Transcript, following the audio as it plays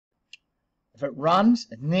If it runs,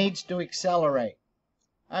 it needs to accelerate.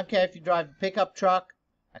 I don't care if you drive a pickup truck,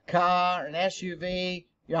 a car, an SUV,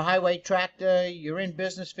 you're a highway tractor, you're in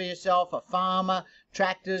business for yourself, a farmer,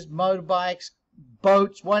 tractors, motorbikes,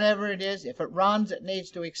 boats, whatever it is. If it runs, it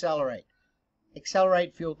needs to accelerate.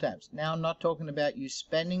 Xcelerate fuel tabs. Now, I'm not talking about you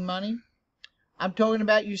spending money. I'm talking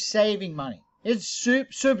about you saving money. It's a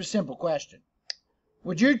super simple question.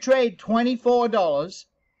 Would you trade $24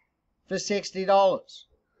 for $60?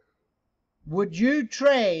 Would you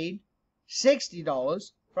trade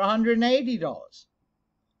 $60 for $180?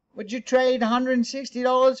 Would you trade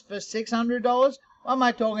 $160 for $600? What am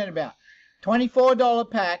I talking about? $24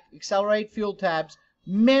 pack, Xcelerate fuel tabs,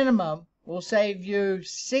 minimum will save you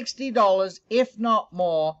 $60, if not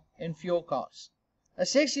more, in fuel costs. A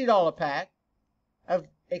 $60 pack of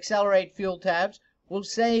Xcelerate fuel tabs will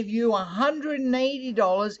save you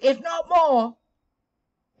 $180, if not more,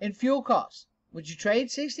 in fuel costs. Would you trade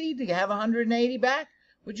 60 to have 180 back?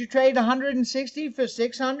 Would you trade 160 for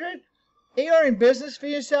 600? You're in business for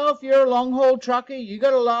yourself. You're a long-haul trucker. You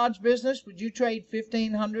got a large business. Would you trade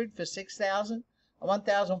 1,500 for 6,000? A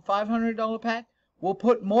 $1,500 pack will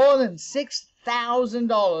put more than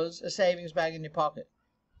 $6,000 of savings back in your pocket.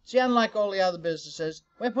 See, unlike all the other businesses,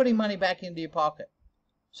 we're putting money back into your pocket.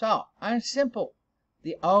 So, it's simple.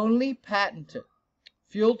 The only patented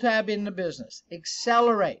fuel tab in the business.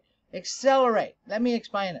 Xcelerate. Xcelerate. Let me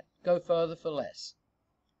explain it. Go further for less.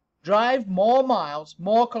 Drive more miles,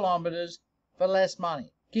 more kilometers for less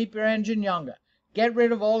money. Keep your engine younger. Get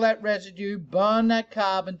rid of all that residue, burn that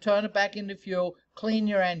carbon, turn it back into fuel, clean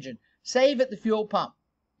your engine. Save at the fuel pump.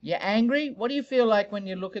 You're angry? What do you feel like when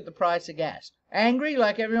you look at the price of gas? Angry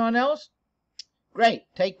like everyone else? Great.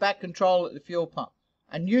 Take back control at the fuel pump.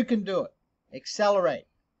 And you can do it. Xcelerate.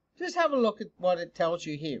 Just have a look at what it tells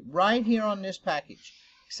you here. Right here on this package.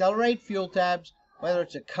 Xcelerate fuel tabs. Whether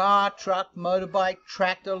it's a car, truck, motorbike,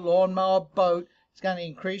 tractor, lawnmower, boat, it's going to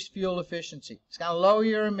increase fuel efficiency. It's going to lower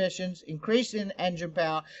your emissions, increase in engine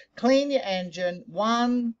power, clean your engine.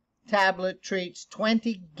 One tablet treats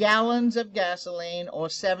 20 gallons of gasoline or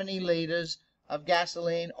 70 liters of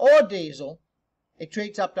gasoline or diesel. It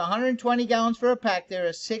treats up to 120 gallons for a pack. There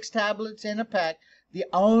are 6 tablets in a pack. The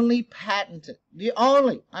only patented, the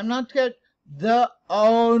only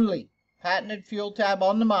patented fuel tab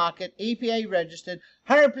on the market, EPA registered,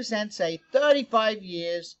 100% safe, 35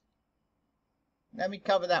 years. Let me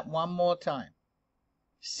cover that one more time.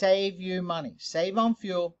 Save you money. Save on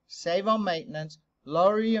fuel, save on maintenance,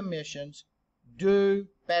 lower your emissions, do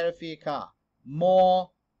better for your car.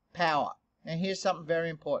 More power. And here's something very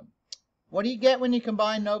important. What do you get when you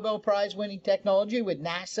combine Nobel Prize winning technology with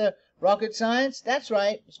NASA rocket science? That's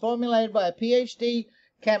right. It was formulated by a PhD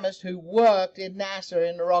chemist who worked in NASA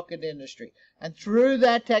in the rocket industry. And through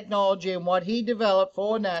that technology and what he developed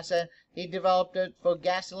for NASA, he developed it for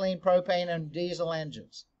gasoline, propane, and diesel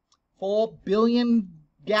engines. 4 billion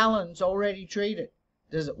gallons already treated.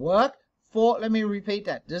 Does it work? Let me repeat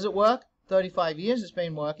that. Does it work? 35 years it's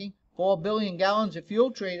been working. 4 billion gallons of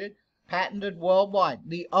fuel treated, patented worldwide.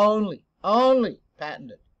 The only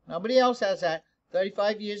patented. Nobody else has that.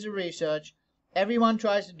 35 years of research. Everyone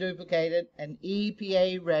tries to duplicate it, and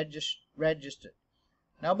EPA registered.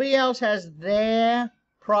 Nobody else has their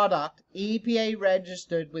product EPA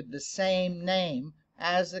registered with the same name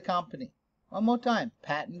as the company. One more time.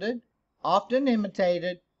 Patented, often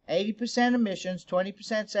imitated, 80% emissions,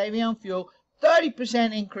 20% saving on fuel,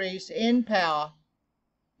 30% increase in power.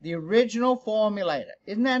 The original formulator.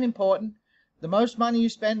 Isn't that important? The most money you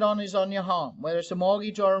spend on is on your home, whether it's a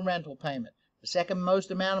mortgage or a rental payment. The second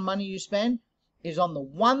most amount of money you spend is on the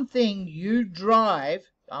one thing you drive.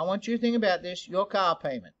 I want you to think about this, your car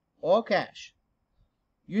payment or cash.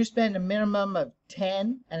 You spend a minimum of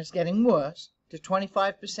 10, and it's getting worse, to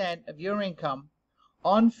 25% of your income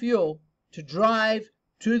on fuel to drive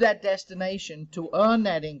to that destination to earn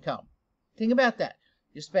that income. Think about that.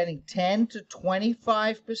 You're spending 10 to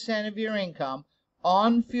 25% of your income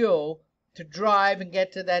on fuel to drive and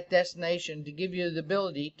get to that destination to give you the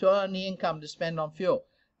ability to earn the income to spend on fuel.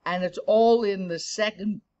 And it's all in the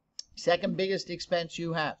second biggest expense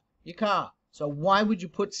you have, your car. So why would you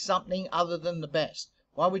put something other than the best?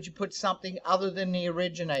 Why would you put something other than the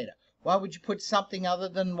originator? Why would you put something other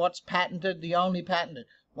than what's patented, the only patented?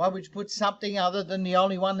 Why would you put something other than the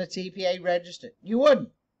only one that's EPA registered? You wouldn't.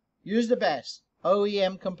 Use the best,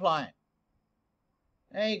 OEM compliant.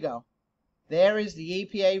 There you go. There is the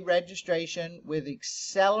EPA registration with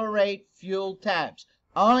Xcelerate fuel tabs.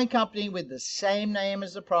 Only company with the same name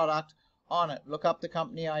as the product on it. Look up the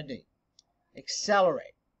company ID.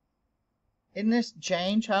 Xcelerate. Isn't this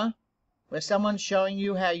change, huh? Where someone's showing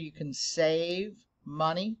you how you can save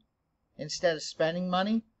money instead of spending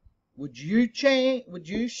money, would you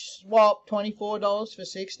swap $24 for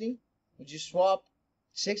 60? Would you swap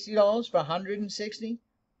 $60 for 160?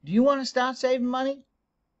 Do you want to start saving money?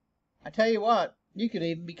 I tell you what, you could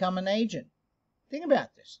even become an agent. Think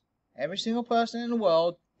about this. Every single person in the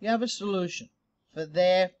world, you have a solution for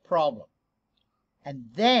their problem. And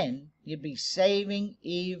then you'd be saving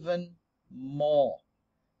even more.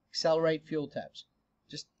 Xcelerate fuel tabs.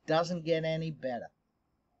 Just doesn't get any better.